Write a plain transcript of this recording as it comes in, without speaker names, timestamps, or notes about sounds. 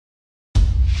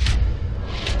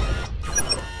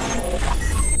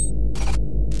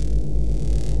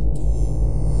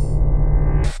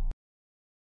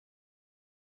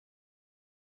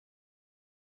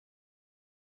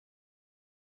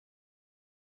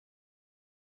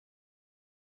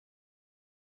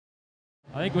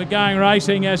I think we're going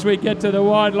racing as we get to the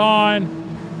wide line.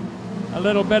 A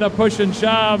little bit of push and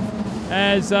shove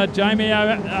as Jamie,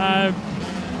 car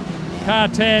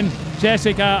 10,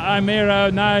 Jessica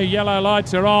O'Meara, no yellow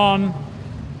lights are on.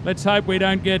 Let's hope we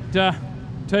don't get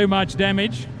too much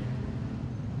damage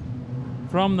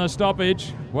from the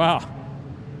stoppage. Wow,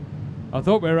 I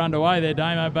thought we were underway there,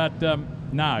 Damo, but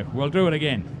no, we'll do it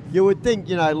again. You would think,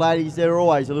 you know, ladies, they're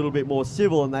always a little bit more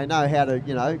civil and they know how to,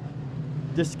 you know,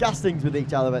 discuss things with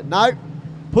each other, but no,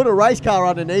 put a race car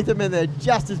underneath them and they're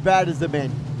just as bad as the men.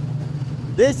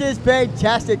 This is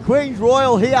fantastic. Queen's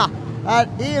Royal here at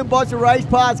Ian Botcher Race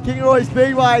Parts, Kingaroy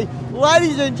Speedway.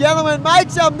 Ladies and gentlemen, make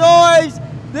some noise.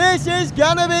 This is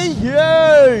gonna be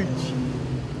huge.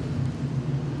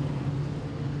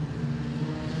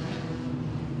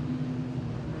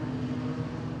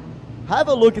 Have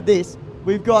a look at this.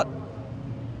 We've got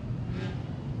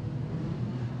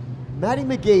Maddie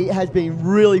McGee has been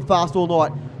really fast all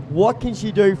night. What can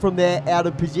she do from there out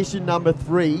of position number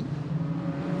 3?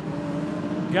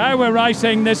 Go, we're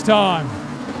racing this time.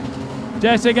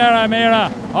 Jessica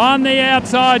O'Meara on the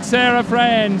outside, Sarah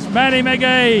Franz, Maddie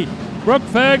McGee, Brooke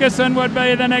Ferguson would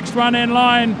be the next one in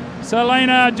line.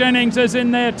 Selena Jennings is in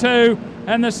there too.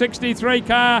 And the 63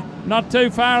 car not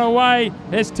too far away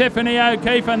is Tiffany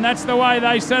O'Keefe, and that's the way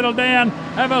they settle down.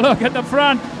 Have a look at the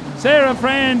front. Sarah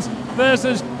Franz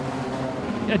versus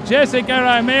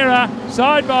Jessica O'Meara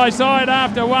side by side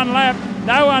after one lap.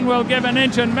 No one will give an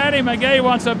inch, and Maddie McGee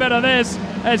wants a bit of this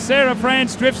as Sarah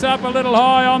Franz drifts up a little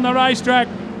high on the racetrack.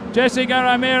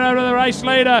 Jessica O'Meara to the race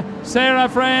leader, Sarah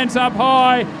Franz up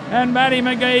high, and Maddie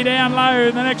McGee down low.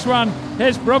 The next one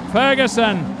is Brooke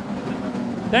Ferguson.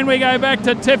 Then we go back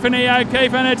to Tiffany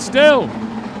O'Keefe, and it's still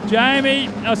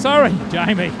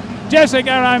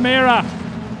Jessica O'Meara.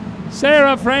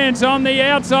 Sarah Franz on the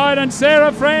outside, and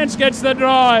Sarah Franz gets the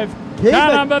drive.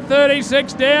 Car number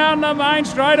 36 down the main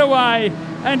straightaway,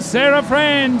 and Sarah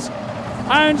Franz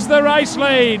owns the race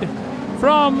lead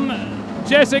from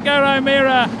Jessica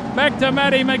O'Meara back to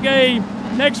Maddie McGee.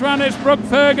 Next one is Brooke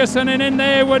Ferguson, and in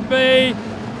there would be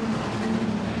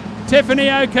Tiffany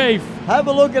O'Keefe. Have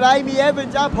a look at Amy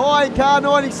Evans up high in car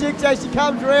 96 as she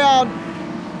comes round.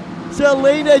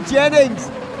 Selena Jennings,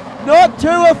 not too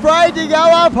afraid to go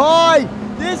up high.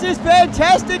 This is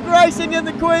fantastic racing in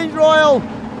the Queen's Royal.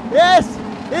 Yes,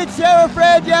 it's Sarah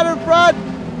Franz out in front.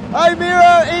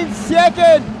 O'Meara in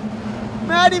second.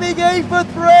 Maddie McGee for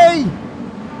 3.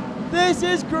 This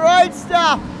is great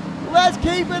stuff. Let's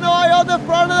keep an eye on the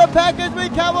front of the pack as we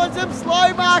come on some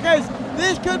slow markers.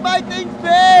 This could make things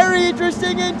very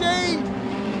interesting indeed.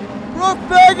 Brooke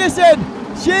Ferguson,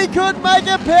 she could make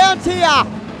a pounce here.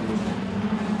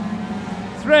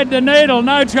 Thread the needle,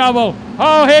 no trouble.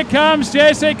 Oh, here comes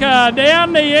Jessica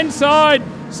down the inside.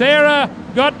 Sarah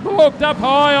got balked up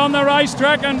high on the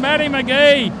racetrack, and Maddie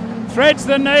McGee threads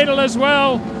the needle as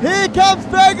well. Here comes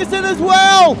Ferguson as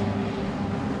well.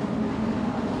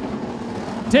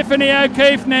 Tiffany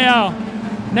O'Keefe now.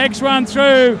 Next one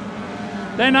through.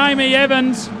 Then Amy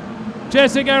Evans.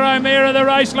 Jessica O'Meara, the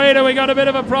race leader. We got a bit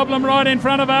of a problem right in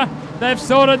front of her. They've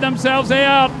sorted themselves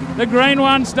out. The green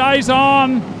one stays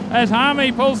on as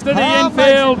Harmy pulls to the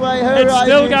infield. It's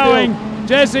still going.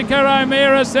 Jessica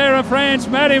O'Meara, Sarah Franz,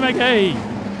 Maddie McGee.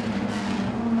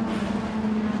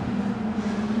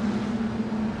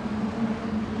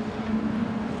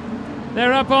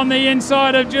 They're up on the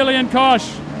inside of Gillian Kosh.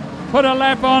 Put a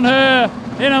lap on her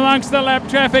in amongst the lap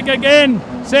traffic again.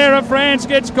 Sarah Franz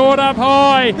gets caught up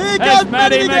high as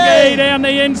Maddie McGee down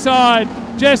the inside.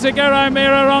 Jessica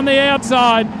O'Meara on the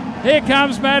outside. Here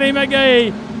comes Maddie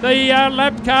McGee. The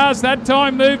lap cars that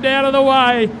time moved out of the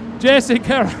way.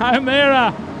 Jessica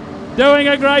O'Meara doing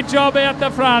a great job out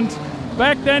the front.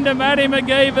 Back then to Maddie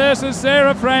McGee versus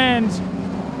Sarah Franz.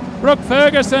 Brooke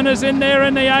Ferguson is in there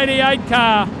in the 88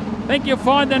 car. I think you'll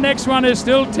find the next one is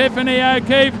still Tiffany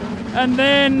O'Keefe. And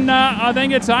then I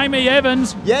think it's Amy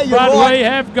Evans. Yeah, you're but right. we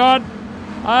have got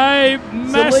a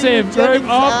massive group of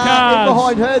cars.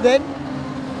 Behind her then.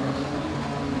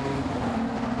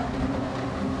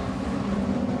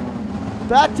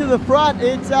 Back to the front,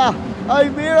 it's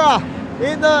O'Meara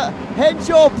in the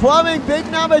Henshaw Plumbing, big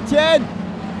number 10.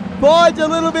 Finds a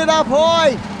little bit up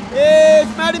high.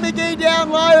 It's Maddie McGee down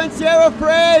low and Sarah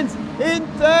Franz in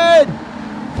third.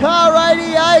 Car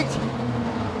 88.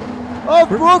 Of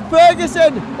Brooke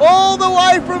Ferguson all the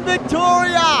way from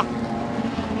Victoria.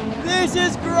 This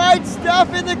is great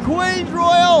stuff in the Queen's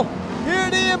Royal here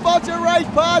at Ian Botcher Race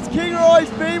Parts, Kingaroy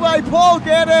Speedway. Paul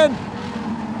Gannon.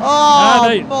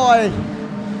 Oh my.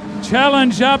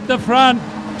 Challenge up the front.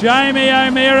 Jamie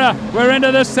O'Meara. We're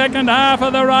into the second half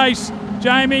of the race.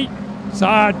 Jamie,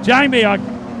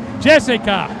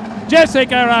 Jessica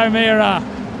O'Meara.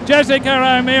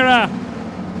 Jessica O'Meara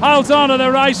holds on to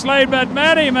the race lead, but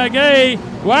Maddie McGee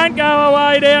won't go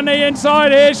away down the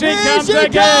inside. Here she comes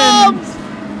again.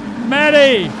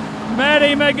 Maddie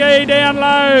McGee down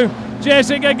low.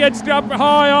 Jessica gets up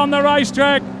high on the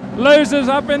racetrack, loses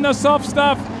up in the soft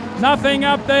stuff. Nothing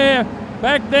up there.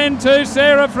 Back then to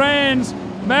Sarah Franz.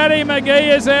 Maddie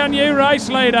McGee is our new race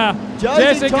leader.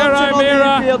 Jessica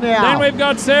O'Meara. Then we've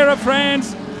got Sarah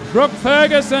Franz. Brooke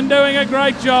Ferguson doing a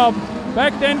great job.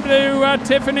 Back then to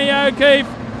Tiffany O'Keefe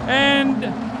and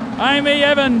Amy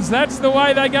Evans. That's the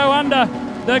way they go under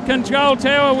the control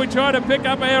tower. We try to pick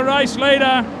up our race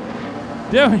leader.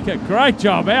 Doing a great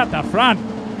job out the front.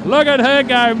 Look at her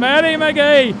go, Maddie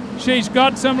McGee. She's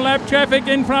got some lap traffic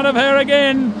in front of her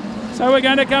again. So we're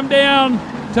going to come down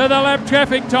to the lap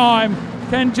traffic time.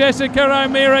 Can Jessica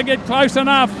O'Meara get close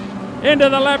enough into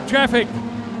the lap traffic?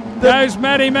 Goes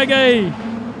Maddie McGee.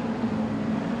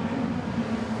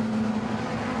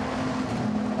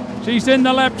 She's in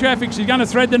the lap traffic. She's going to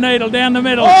thread the needle down the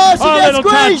middle. Oh, she gets little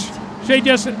squeezed. touch. She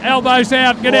just elbows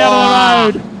out. Get out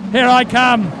of the road. Here I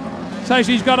come. So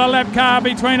she's got a lap car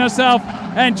between herself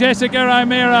and Jessica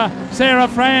O'Meara. Sarah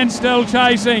Franz still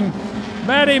chasing.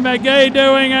 Maddie McGee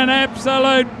doing an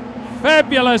absolute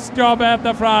fabulous job out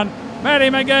the front. Maddie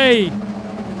McGee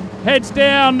heads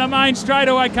down the main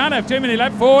straightaway. Can't have too many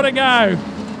laps. 4 to go.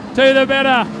 To the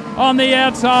better on the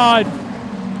outside.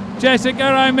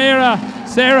 Jessica O'Meara.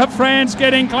 Sarah Franz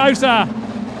getting closer.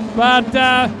 But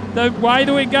the way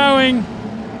that we're going,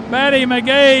 Maddie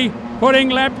McGee putting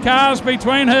lap cars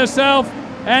between herself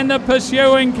and the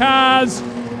pursuing cars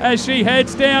as she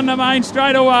heads down the main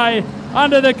straightaway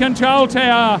under the control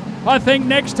tower. I think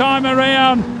next time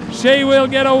around she will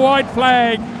get a white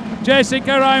flag.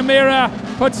 Jessica O'Meara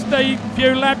puts the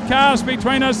few lap cars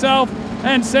between herself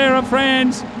and Sarah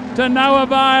Franz to no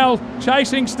avail.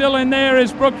 Chasing still in there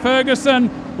is Brooke Ferguson.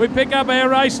 We pick up our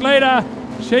race leader.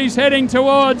 She's heading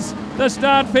towards the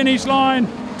start-finish line.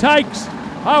 Takes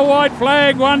a white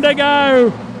flag, 1 to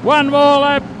go. One more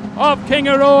lap of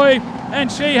Kingaroy,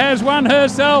 and she has won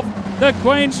herself the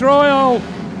Queen's Royal.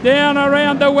 Down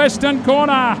around the western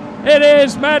corner, it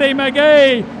is Maddie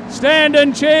McGee. Stand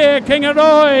and cheer,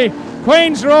 Kingaroy,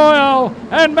 Queen's Royal,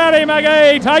 and Maddie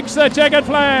McGee takes the checkered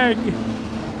flag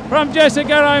from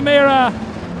Jessica O'Meara.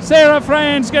 Sarah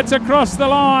Franz gets across the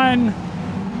line,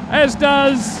 as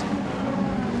does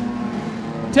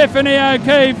Tiffany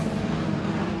O'Keefe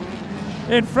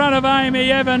in front of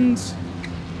Amy Evans,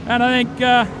 and I think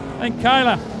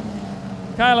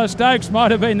Kayla Stokes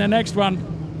might have been the next one.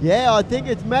 Yeah, I think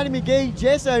it's Maddie McGee,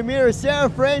 Jess O'Meara, Sarah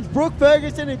Franz, Brooke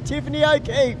Ferguson and Tiffany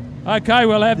O'Keefe. Okay,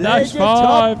 we'll have those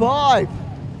top 5.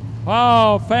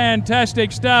 Oh,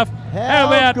 fantastic stuff. How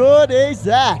about good is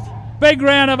that? Big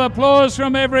round of applause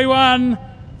from everyone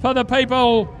for the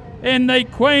people in the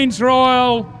Queen's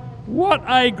Royal. What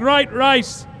a great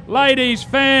race, ladies.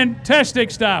 Fantastic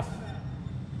stuff.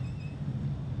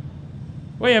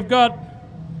 We have got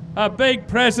a big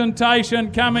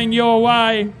presentation coming your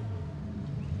way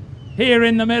here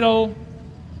in the middle.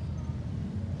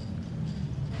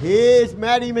 Here's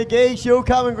Maddie McGee. She'll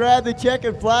come and grab the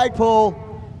checkered flagpole.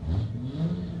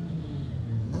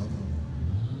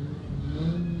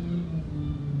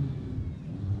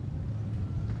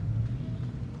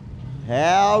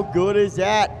 How good is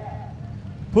that?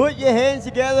 Put your hands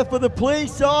together for the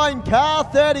please sign car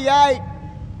 38.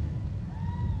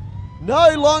 No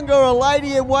longer a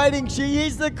lady in waiting. She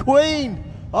is the Queen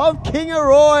of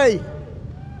Kingaroy.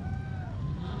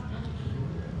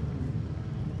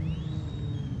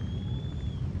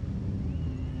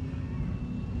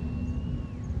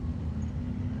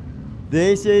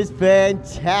 This is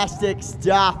fantastic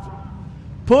stuff.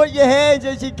 Put your hands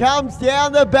as she comes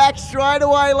down the back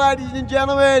straightaway, ladies and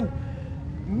gentlemen.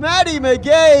 Maddie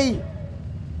McGee.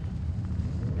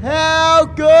 How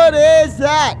good is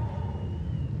that?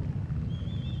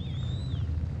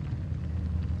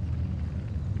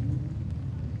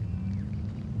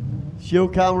 She'll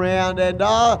come round and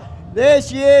there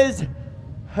she is.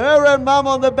 Her and Mum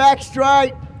on the back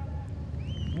straight.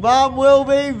 Mum will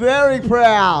be very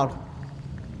proud.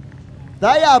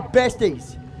 They are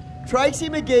besties. Tracy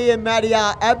McGee and Maddie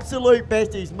are absolute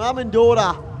besties, mum and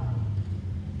daughter.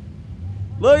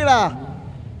 Look at her.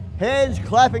 Hands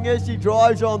clapping as she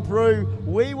drives on through.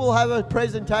 We will have a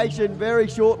presentation very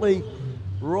shortly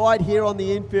right here on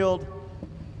the infield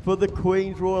for the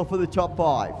Queen's Royal for the top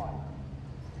 5.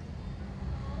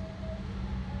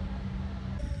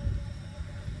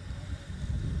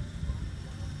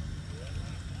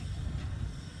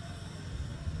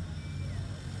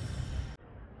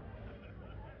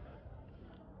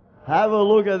 Have a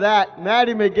look at that.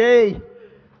 Maddie McGee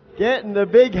getting the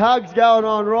big hugs going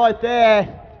on right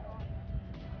there.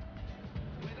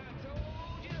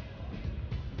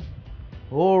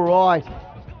 All right.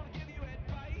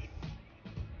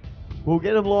 We'll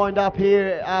get them lined up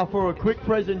here for a quick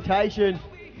presentation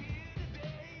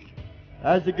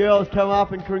as the girls come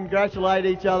up and congratulate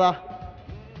each other.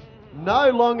 No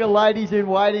longer ladies in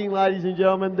waiting, ladies and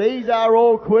gentlemen. These are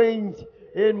all queens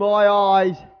in my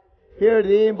eyes here at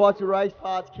the Ian Botcher Race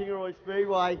Parts Kingaroy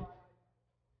Speedway.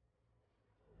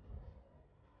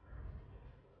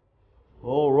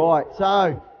 All right,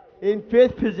 so in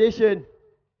 5th position,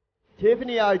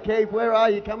 Tiffany O'Keefe. Where are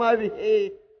you? Come over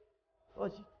here. Oh,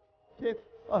 Tiff.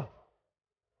 Oh,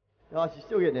 she's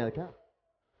still getting out of the car.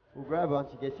 We'll grab her once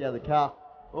she gets out of the car.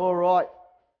 All right.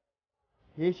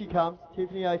 Here she comes,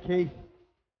 Tiffany O'Keefe.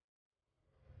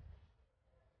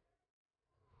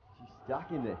 She's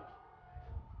stuck in there.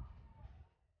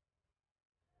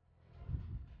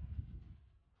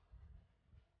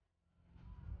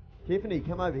 Tiffany,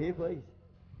 come over here, please.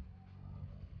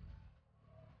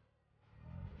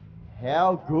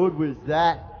 How good was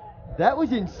that? That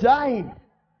was insane.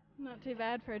 Not too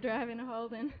bad for a driving a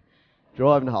Holden.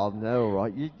 Driving a Holden, they're all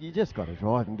right. You just got to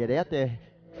drive and get out there.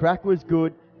 Track was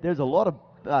good. There's a lot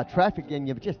of traffic and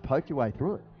you just poked your way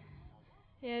through it.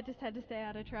 Yeah, just had to stay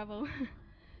out of trouble.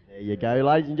 There you go,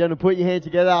 ladies and gentlemen. Put your hands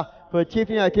together for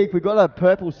Tiffany O'Keefe. We've got a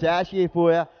purple sash here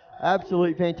for you.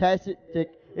 Absolutely fantastic.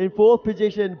 In 4th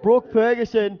position, Brooke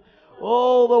Ferguson,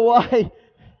 all the way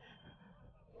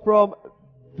from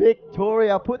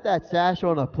Victoria. Put that sash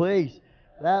on her, please.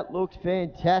 That looks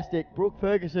fantastic. Brooke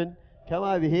Ferguson, come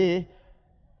over here.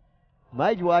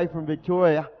 Made your way from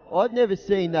Victoria. I've never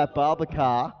seen that barber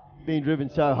car being driven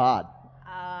so hard.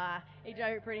 He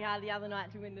drove it pretty hard the other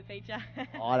night to win the feature.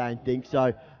 I don't think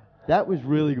so. That was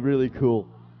really, really cool.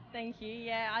 Thank you.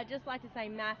 Yeah, I'd just like to say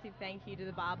massive thank you to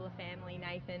the Barbara family,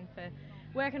 Nathan, for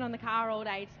working on the car all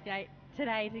day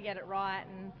today to get it right,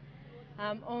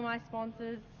 and all my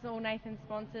sponsors, all Nathan's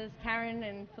sponsors, Karen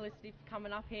and Felicity for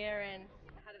coming up here, and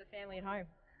how to the family at home.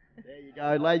 There you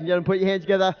go, ladies and gentlemen. Put your hands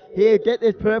together. Here, get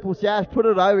this purple sash, put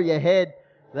it over your head.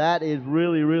 That is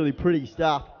really, really pretty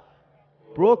stuff.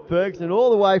 Brooke Ferguson,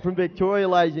 all the way from Victoria,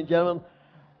 ladies and gentlemen.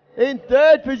 In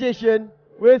 3rd position,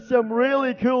 with some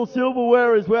really cool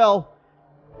silverware as well.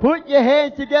 Put your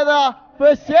hands together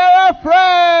for Sarah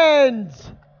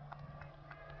Friends.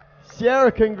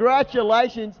 Sarah,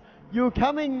 congratulations. You were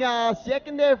coming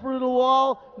second there for a little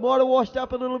while. Might have washed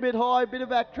up a little bit high, a bit of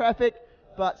back traffic,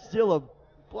 but still a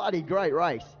bloody great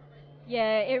race.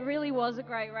 Yeah, it really was a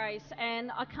great race,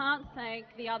 and I can't thank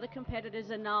the other competitors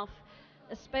enough,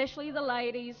 especially the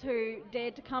ladies who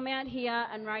dared to come out here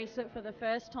and race it for the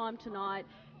first time tonight.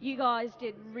 You guys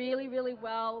did really, really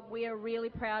well. We are really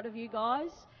proud of you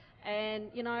guys,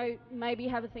 and, you know, maybe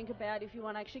have a think about if you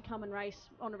want to actually come and race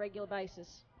on a regular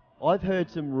basis. I've heard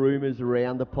some rumours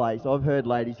around the place. I've heard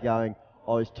ladies going,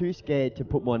 I was too scared to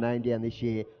put my name down this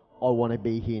year. I want to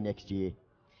be here next year.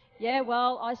 Yeah,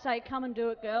 well, I say come and do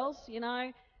it, girls. You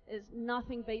know, there's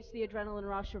nothing beats the adrenaline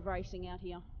rush of racing out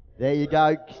here. There you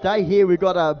go. Stay here. We've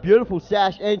got a beautiful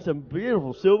sash and some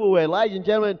beautiful silverware. Ladies and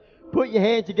gentlemen, put your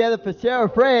hands together for Sarah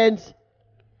Friends.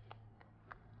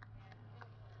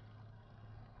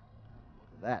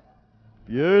 That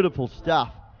beautiful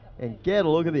stuff. And get a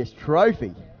look at this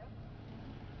trophy.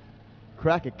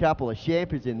 Crack a couple of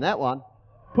champers in that one.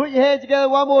 Put your hands together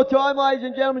one more time, ladies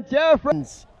and gentlemen. Sarah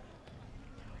Friends.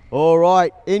 All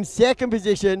right, in 2nd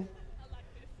position,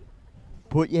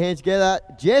 put your hands together,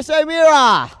 Jess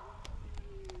O'Meara.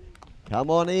 Come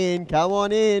on in, come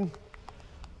on in.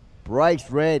 Race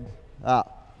Red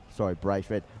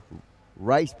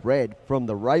from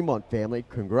the Raymond family.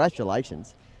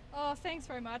 Congratulations. Oh, thanks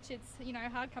very much. It's, you know,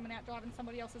 hard coming out driving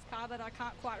somebody else's car that I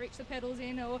can't quite reach the pedals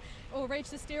in or reach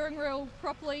the steering wheel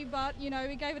properly, but, you know,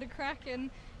 we gave it a crack, and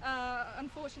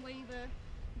unfortunately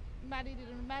Maddie did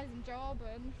an amazing job,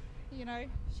 and, you know,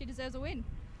 she deserves a win.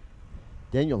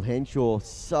 Daniel Henshaw,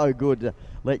 so good to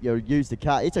let you use the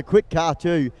car. It's a quick car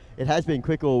too. It has been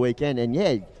quick all weekend, and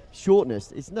yeah,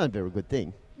 shortness, it's not a very good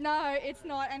thing. No, it's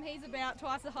not, and he's about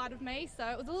twice the height of me, so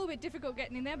it was a little bit difficult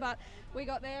getting in there, but we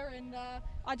got there, and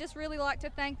I just really like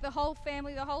to thank the whole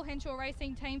family, the whole Henshaw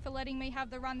Racing team for letting me have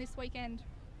the run this weekend.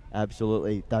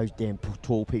 Absolutely, those damn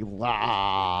tall people.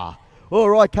 Ah! All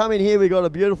right, come in here. We've got a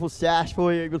beautiful sash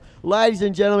for you. Ladies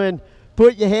and gentlemen,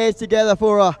 put your hands together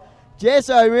for Jess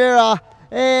O'Meara,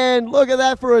 and look at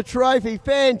that for a trophy.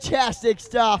 Fantastic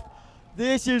stuff.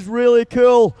 This is really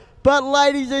cool. But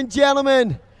ladies and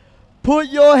gentlemen, put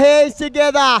your hands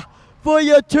together for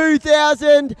your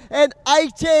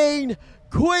 2018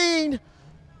 Queen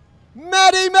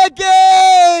Maddie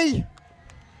McGee!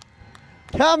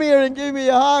 Come here and give me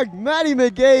a hug. Maddie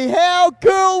McGee, how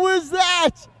cool was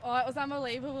that? Oh, it was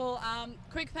unbelievable.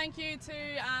 Quick thank you to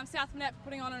South Net for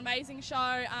putting on an amazing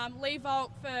show. Lee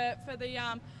Volk for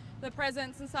the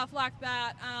presents and stuff like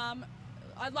that.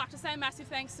 I'd like to say massive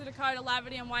thanks to Dakota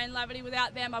Laverty and Wayne Laverty.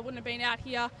 Without them, I wouldn't have been out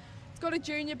here. It's got a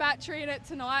junior battery in it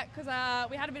tonight because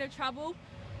we had a bit of trouble.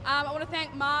 I want to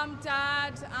thank Mum,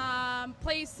 Dad,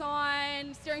 Please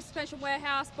Sign, Steering Suspension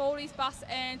Warehouse, Baldy's Bus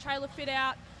and Trailer Fit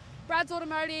Out, Brad's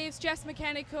Automotives, Jeff's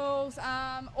Mechanicals,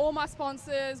 all my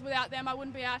sponsors. Without them, I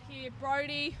wouldn't be out here.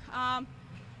 Brody,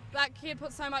 that kid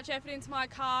put so much effort into my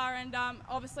car, and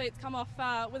obviously it's come off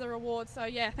with a reward. So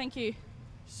yeah, thank you.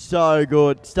 So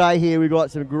good. Stay here. We've got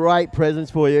some great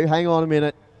presents for you. Hang on a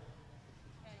minute.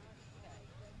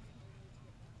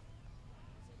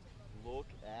 Look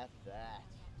at that.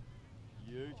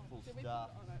 Beautiful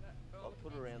stuff. I'll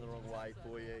put it around the wrong way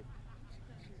for you.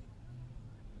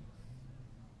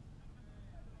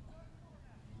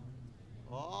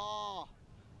 Oh,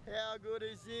 how good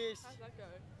is this? How's that go?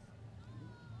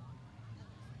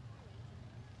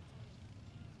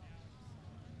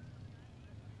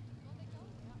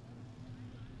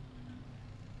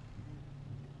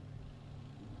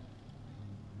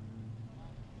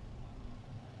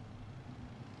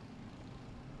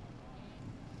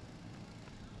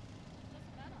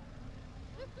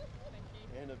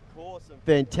 And of course, some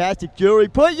fantastic jewellery.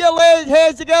 Put your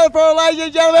hands together for her, ladies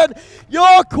and gentlemen.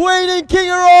 Your Queen in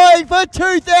Kingaroy for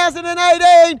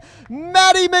 2018,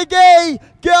 Maddie McGee.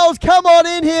 Girls, come on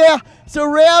in here.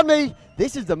 Surround me.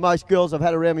 This is the most girls I've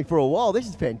had around me for a while. This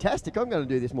is fantastic. I'm going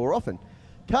to do this more often.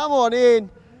 Come on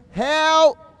in.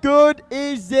 How good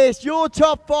is this? Your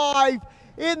top 5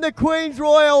 in the Queen's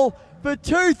Royal for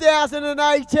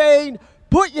 2018.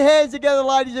 Put your hands together,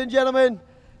 ladies and gentlemen.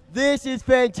 This is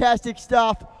fantastic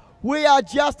stuff. We are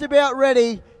just about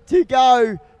ready to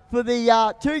go for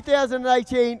the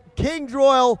 2018 King's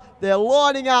Royal. They're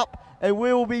lining up and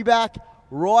we will be back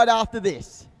right after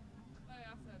this.